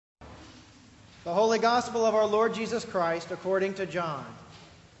The Holy Gospel of our Lord Jesus Christ according to John.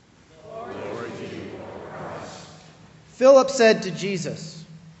 Glory to you, Lord Christ. Philip said to Jesus,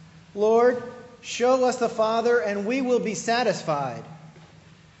 "Lord, show us the Father, and we will be satisfied."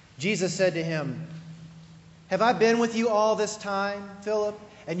 Jesus said to him, "Have I been with you all this time, Philip,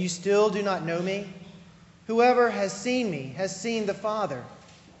 and you still do not know me? Whoever has seen me has seen the Father.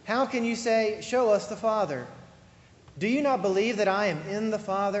 How can you say, 'Show us the Father'? Do you not believe that I am in the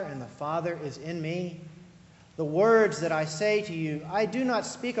Father and the Father is in me? The words that I say to you, I do not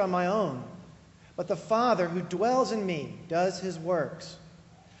speak on my own, but the Father who dwells in me does his works.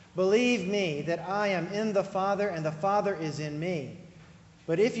 Believe me that I am in the Father and the Father is in me.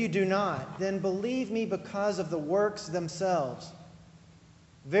 But if you do not, then believe me because of the works themselves.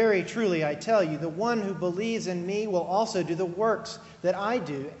 Very truly I tell you, the one who believes in me will also do the works that I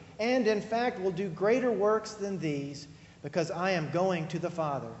do, and in fact will do greater works than these, because I am going to the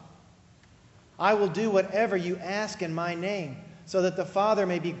Father. I will do whatever you ask in my name, so that the Father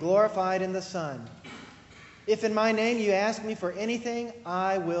may be glorified in the Son. If in my name you ask me for anything,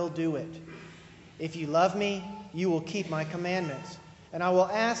 I will do it. If you love me, you will keep my commandments. And I will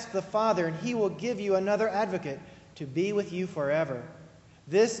ask the Father, and he will give you another advocate to be with you forever.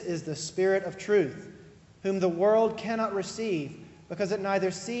 This is the Spirit of truth, whom the world cannot receive, because it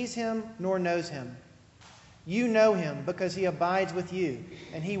neither sees him nor knows him. You know him because he abides with you,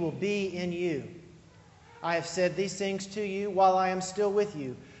 and he will be in you. I have said these things to you while I am still with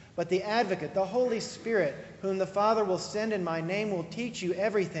you. But the Advocate, the Holy Spirit, whom the Father will send in my name, will teach you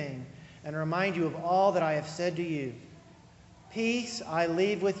everything and remind you of all that I have said to you. Peace I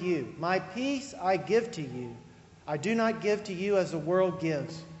leave with you. My peace I give to you. I do not give to you as the world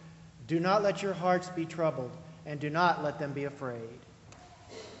gives. Do not let your hearts be troubled, and do not let them be afraid."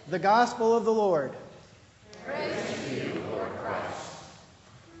 The Gospel of the Lord. Praise to you, Lord Christ.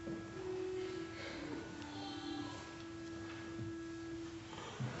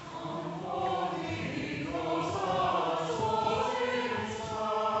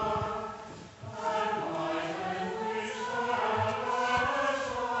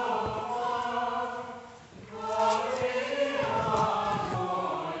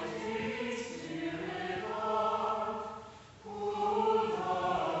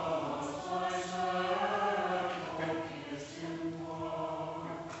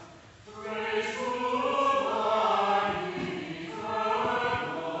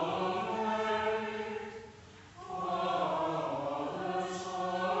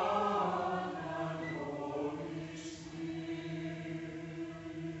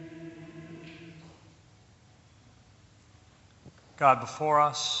 God before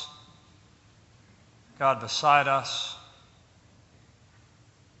us, God beside us,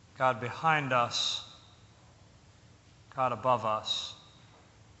 God behind us, God above us,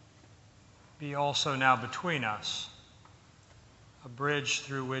 be also now between us, a bridge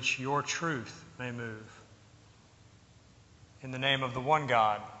through which your truth may move. In the name of the one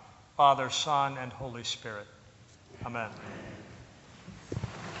God, Father, Son, and Holy Spirit. Amen.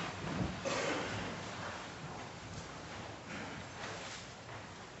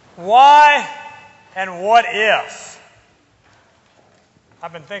 Why and what if?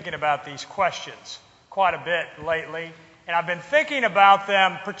 I've been thinking about these questions quite a bit lately, and I've been thinking about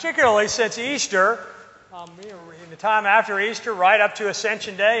them particularly since Easter, in the time after Easter, right up to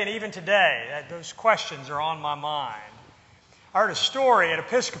Ascension Day, and even today. Those questions are on my mind. I heard a story at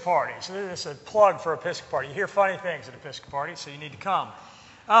Episcopal, so this is a plug for Episcopal. You hear funny things at Episcopal, so you need to come.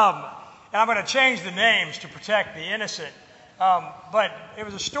 And I'm going to change the names to protect the innocent. But it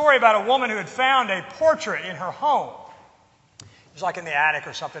was a story about a woman who had found a portrait in her home. It was like in the attic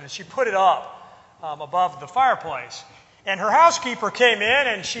or something, and she put it up above the fireplace. And her housekeeper came in,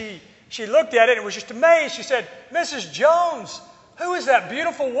 and she looked at it and was just amazed. She said, "Mrs. Jones, who is that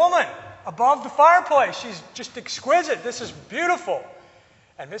beautiful woman above the fireplace? She's just exquisite. This is beautiful."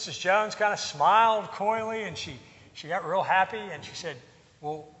 And Mrs. Jones kind of smiled coyly, and she got real happy, and she said,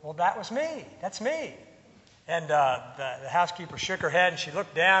 well, that was me. That's me. And the housekeeper shook her head, and she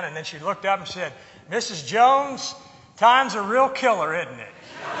looked down, and then she looked up and said, "Mrs. Jones, time's a real killer, isn't it?"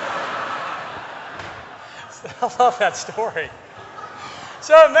 I love that story.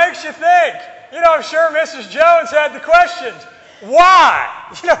 So it makes you think. I'm sure Mrs. Jones had the questions. Why?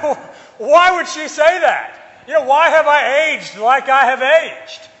 Why would she say that? Why have I aged like I have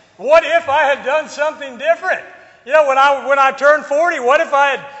aged? What if I had done something different? When I turned 40, what if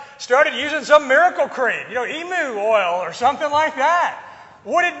I had started using some miracle cream, emu oil or something like that?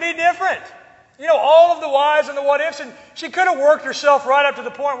 Would it be different? All of the whys and the what ifs. And she could have worked herself right up to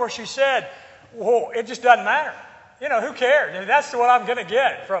the point where she said, well, it just doesn't matter. Who cares? I mean, that's what I'm going to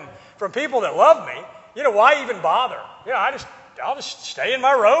get from people that love me. Why even bother? I'll just stay in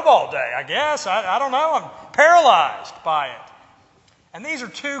my robe all day, I guess. I don't know. I'm paralyzed by it. And these are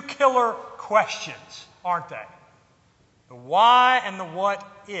two killer questions, aren't they? The why and the what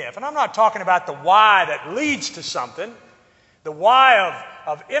if. And I'm not talking about the why that leads to something, the why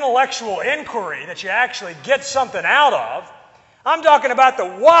of intellectual inquiry that you actually get something out of. I'm talking about the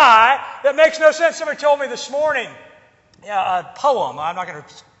why that makes no sense. Somebody told me this morning a poem. I'm not going to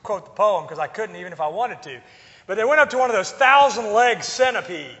quote the poem because I couldn't even if I wanted to. But they went up to one of those 1,000-leg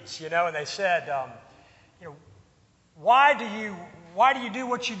centipedes, and they said, why do you do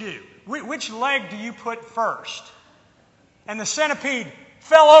what you do? Which leg do you put first? And the centipede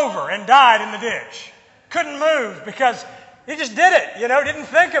fell over and died in the ditch. Couldn't move because he just did it, didn't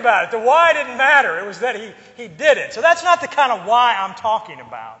think about it. The why didn't matter. It was that he did it. So that's not the kind of why I'm talking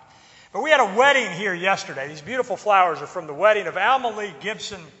about. But we had a wedding here yesterday. These beautiful flowers are from the wedding of Alma Lee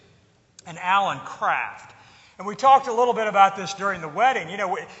Gibson and Alan Kraft. And we talked a little bit about this during the wedding.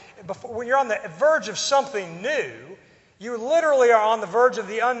 When you're on the verge of something new, you literally are on the verge of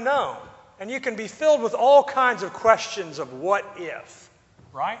the unknown. And you can be filled with all kinds of questions of what if,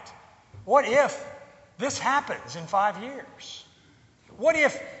 right? What if this happens in 5 years? What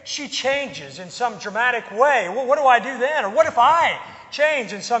if she changes in some dramatic way? Well, what do I do then? Or what if I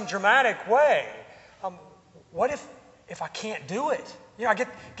change in some dramatic way? What if I can't do it? I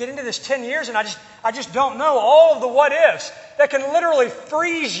get into this 10 years and I just don't know all of the what ifs that can literally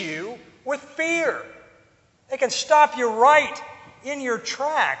freeze you with fear. They can stop you right in your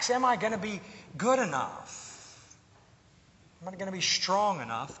tracks. Am I going to be good enough? Am I going to be strong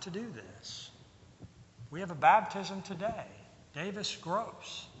enough to do this? We have a baptism today, Davis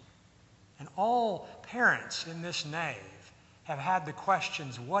Gross. And all parents in this nave have had the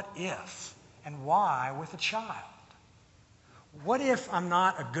questions, what if and why with a child? What if I'm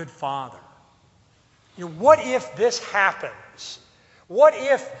not a good father? What if this happens? What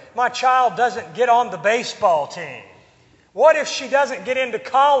if my child doesn't get on the baseball team? What if she doesn't get into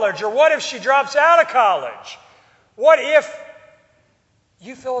college? Or what if she drops out of college? What if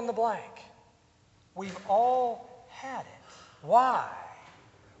you fill in the blank? We've all had it. Why?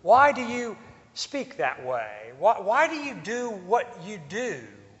 Why do you speak that way? Why do you do what you do?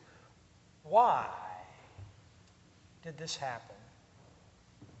 Why did this happen?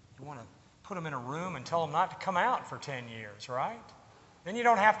 You want to put them in a room and tell them not to come out for 10 years, right? Then you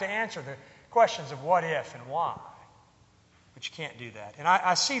don't have to answer the questions of what if and why. But you can't do that. And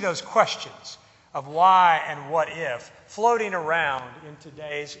I see those questions of why and what if floating around in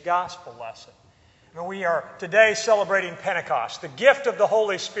today's gospel lesson. And we are today celebrating Pentecost, the gift of the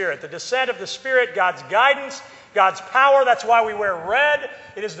Holy Spirit, the descent of the Spirit, God's guidance, God's power. That's why we wear red.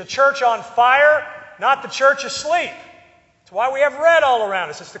 It is the church on fire, not the church asleep. It's why we have red all around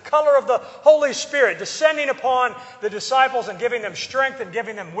us. It's the color of the Holy Spirit descending upon the disciples and giving them strength and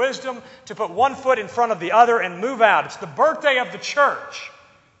giving them wisdom to put one foot in front of the other and move out. It's the birthday of the church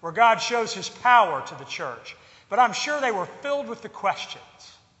where God shows His power to the church. But I'm sure they were filled with the questions.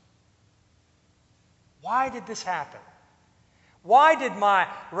 Why did this happen? Why did my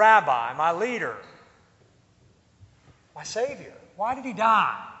rabbi, my leader, my Savior, why did he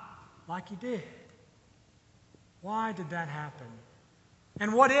die like he did? Why did that happen?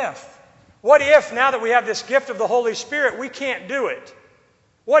 And what if? What if, now that we have this gift of the Holy Spirit, we can't do it?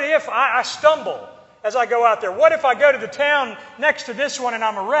 What if I stumble as I go out there? What if I go to the town next to this one and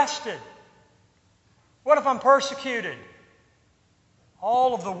I'm arrested? What if I'm persecuted?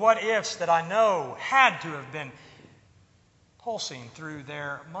 All of the what ifs that I know had to have been pulsing through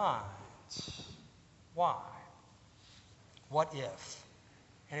their minds. Why? What if?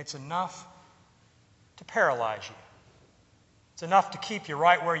 And it's enough to paralyze you. It's enough to keep you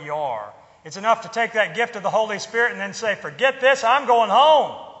right where you are. It's enough to take that gift of the Holy Spirit and then say, forget this, I'm going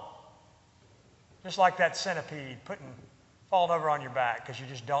home. Just like that centipede falling over on your back because you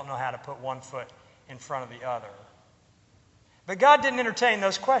just don't know how to put one foot in front of the other. But God didn't entertain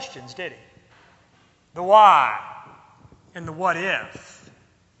those questions, did He? The why and the what if.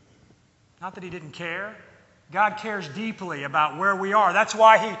 Not that He didn't care. God cares deeply about where we are. That's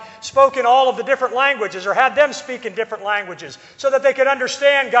why He spoke in all of the different languages or had them speak in different languages so that they could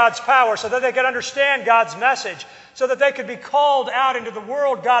understand God's power, so that they could understand God's message, so that they could be called out into the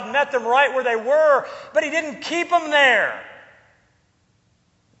world. God met them right where they were, but He didn't keep them there.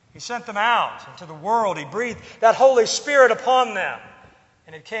 He sent them out into the world. He breathed that Holy Spirit upon them.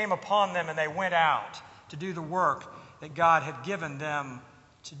 And it came upon them and they went out to do the work that God had given them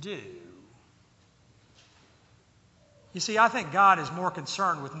to do. You see, I think God is more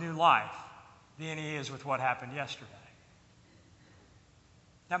concerned with new life than He is with what happened yesterday.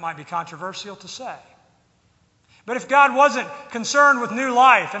 That might be controversial to say. But if God wasn't concerned with new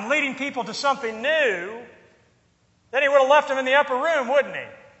life and leading people to something new, then he would have left them in the upper room, wouldn't he?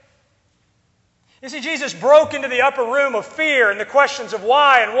 You see, Jesus broke into the upper room of fear and the questions of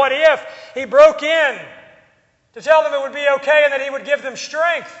why and what if. He broke in to tell them it would be okay and that he would give them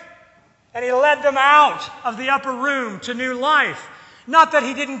strength. And he led them out of the upper room to new life. Not that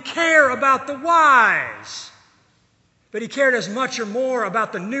he didn't care about the whys, but he cared as much or more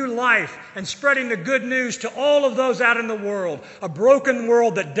about the new life and spreading the good news to all of those out in the world, a broken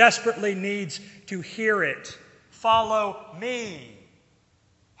world that desperately needs to hear it. Follow me.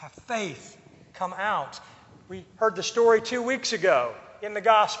 Have faith. Come out. We heard the story 2 weeks ago in the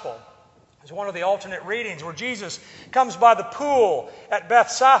gospel. It was one of the alternate readings where Jesus comes by the pool at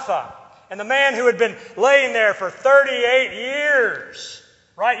Bethsatha, and the man who had been laying there for 38 years,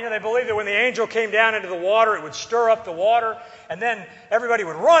 right? You know, they believed that when the angel came down into the water, it would stir up the water, and then everybody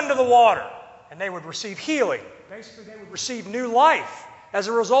would run to the water, and they would receive healing. Basically, they would receive new life as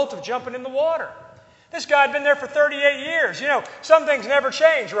a result of jumping in the water. This guy had been there for 38 years. You know, some things never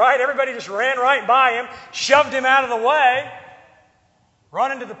change, right? Everybody just ran right by him, shoved him out of the way,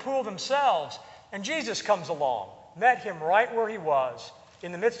 run into the pool themselves. And Jesus comes along, met him right where he was,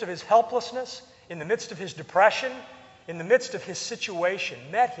 in the midst of his helplessness, in the midst of his depression, in the midst of his situation,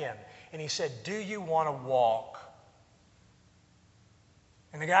 met him. And he said, "Do you want to walk?"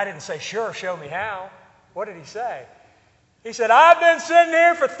 And the guy didn't say, "Sure, show me how." What did he say? He said, "I've been sitting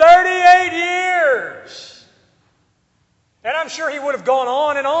here for 38 years. And I'm sure he would have gone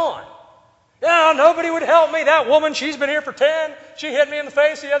on and on. Yeah, nobody would help me. That woman, she's been here for 10. She hit me in the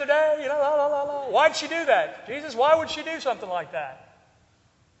face the other day. You know, la, la, la, la. Why'd she do that? Jesus, why would she do something like that?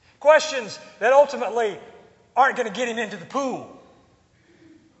 Questions that ultimately aren't going to get him into the pool.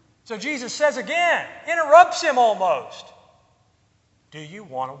 So Jesus says again, interrupts him almost. Do you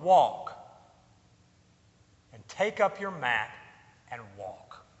want to walk? And take up your mat and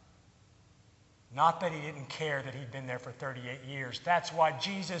walk. Not that he didn't care that he'd been there for 38 years. That's why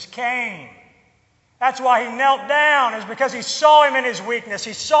Jesus came. That's why he knelt down, is because he saw him in his weakness.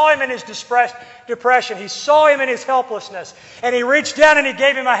 He saw him in his depression. He saw him in his helplessness. And he reached down and he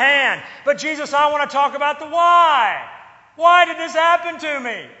gave him a hand. But Jesus, I want to talk about the why. Why did this happen to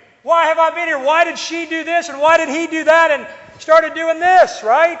me? Why have I been here? Why did she do this? And why did he do that? And started doing this,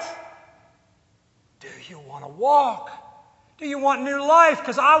 right? Do you want to walk? Do you want new life?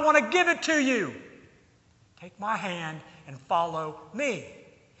 Because I want to give it to you. Take my hand and follow me.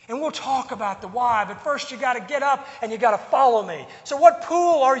 And we'll talk about the why, but first you got to get up and you got to follow me. So what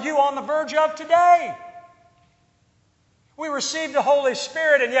pool are you on the verge of today? We received the Holy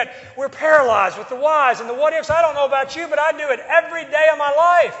Spirit and yet we're paralyzed with the whys and the what ifs. I don't know about you, but I do it every day of my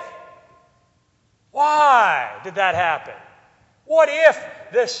life. Why did that happen? What if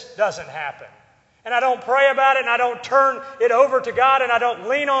this doesn't happen? And I don't pray about it and I don't turn it over to God and I don't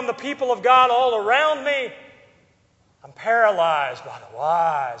lean on the people of God all around me. I'm paralyzed by the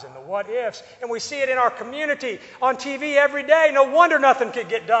whys and the what ifs. And we see it in our community on TV every day. No wonder nothing could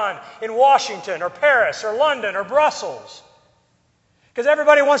get done in Washington or Paris or London or Brussels. Because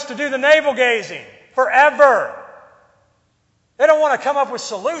everybody wants to do the navel gazing forever. They don't want to come up with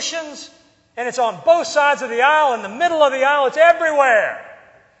solutions. And it's on both sides of the aisle, in the middle of the aisle. It's everywhere.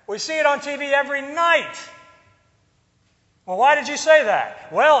 We see it on TV every night. Well, why did you say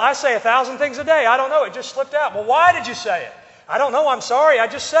that? Well, I say 1,000 things a day. I don't know. It just slipped out. Well, why did you say it? I don't know. I'm sorry. I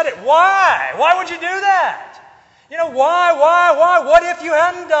just said it. Why? Why would you do that? You know, why? What if you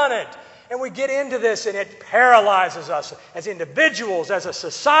hadn't done it? And we get into this and it paralyzes us as individuals, as a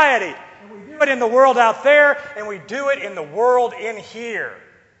society. And we do it in the world out there and we do it in the world in here.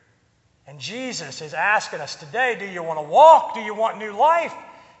 And Jesus is asking us today, do you want to walk? Do you want new life?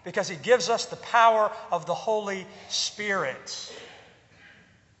 Because he gives us the power of the Holy Spirit.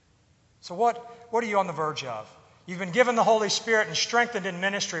 So what are you on the verge of? You've been given the Holy Spirit and strengthened in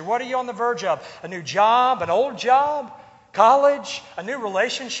ministry. What are you on the verge of? A new job, an old job, college, a new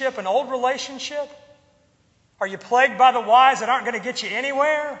relationship, an old relationship? Are you plagued by the whys that aren't going to get you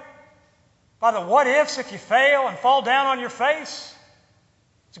anywhere? By the what ifs if you fail and fall down on your face?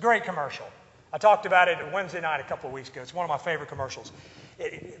 It's a great commercial. I talked about it Wednesday night a couple of weeks ago. It's one of my favorite commercials.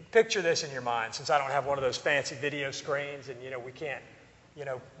 Picture this in your mind, since I don't have one of those fancy video screens and, we can't,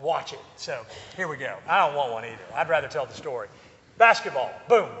 watch it. So here we go. I don't want one either. I'd rather tell the story. Basketball.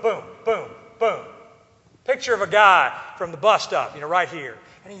 Boom, boom, boom, boom. Picture of a guy from the bus stop, right here.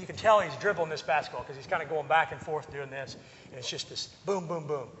 And you can tell he's dribbling this basketball because he's kind of going back and forth doing this. And it's just this boom, boom,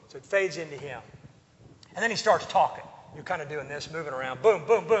 boom. So it fades into him. And then he starts talking. You're kind of doing this, moving around. Boom,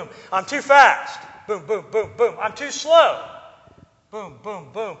 boom, boom. I'm too fast. Boom, boom, boom, boom. I'm too slow. Boom, boom,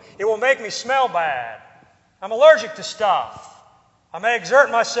 boom. It will make me smell bad. I'm allergic to stuff. I may exert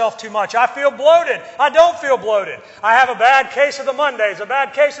myself too much. I feel bloated. I don't feel bloated. I have a bad case of the Mondays, a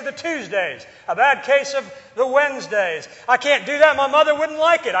bad case of the Tuesdays, a bad case of the Wednesdays. I can't do that. My mother wouldn't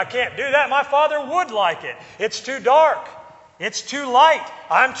like it. I can't do that. My father would like it. It's too dark. It's too light.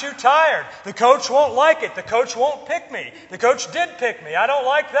 I'm too tired. The coach won't like it. The coach won't pick me. The coach did pick me. I don't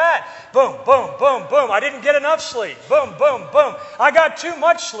like that. Boom, boom, boom, boom. I didn't get enough sleep. Boom, boom, boom. I got too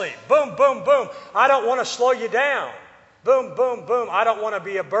much sleep. Boom, boom, boom. I don't want to slow you down. Boom, boom, boom. I don't want to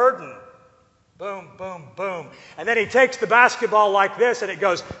be a burden. Boom, boom, boom. And then he takes the basketball like this and it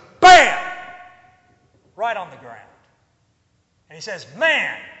goes bam! Right on the ground. And he says,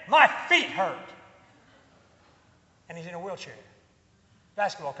 man, my feet hurt. And he's in a wheelchair.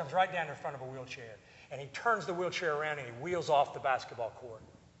 Basketball comes right down in front of a wheelchair. And he turns the wheelchair around and he wheels off the basketball court.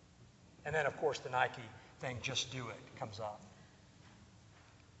 And then, of course, the Nike thing, Just Do It, comes up.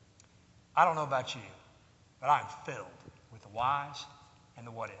 I don't know about you, but I'm filled with the whys and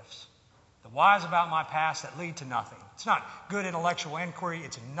the what-ifs. The whys about my past that lead to nothing. It's not good intellectual inquiry.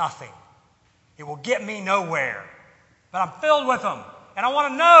 It's nothing. It will get me nowhere. But I'm filled with them, and I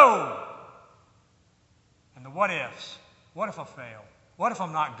want to know. And the what-ifs. What if I fail? What if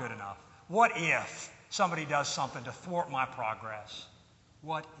I'm not good enough? What if somebody does something to thwart my progress?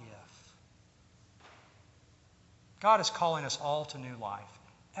 What if? God is calling us all to new life.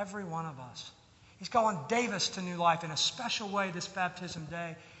 Every one of us. He's calling Davis to new life in a special way this baptism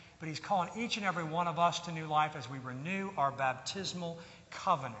day, but he's calling each and every one of us to new life as we renew our baptismal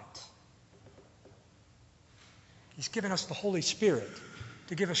covenant. He's given us the Holy Spirit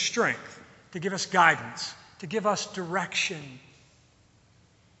to give us strength, to give us guidance, to give us direction.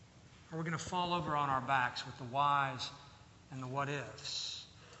 Or we're going to fall over on our backs with the whys and the what-ifs.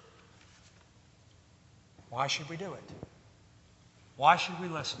 Why should we do it? Why should we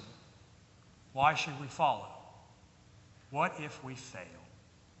listen? Why should we follow? What if we fail?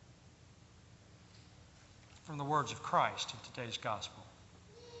 From the words of Christ in today's gospel.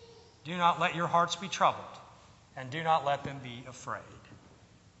 Do not let your hearts be troubled, and do not let them be afraid.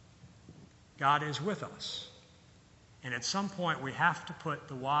 God is with us. And at some point we have to put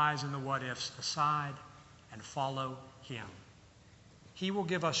the whys and the what-ifs aside and follow Him. He will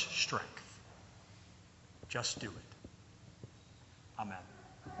give us strength. Just do it. Amen.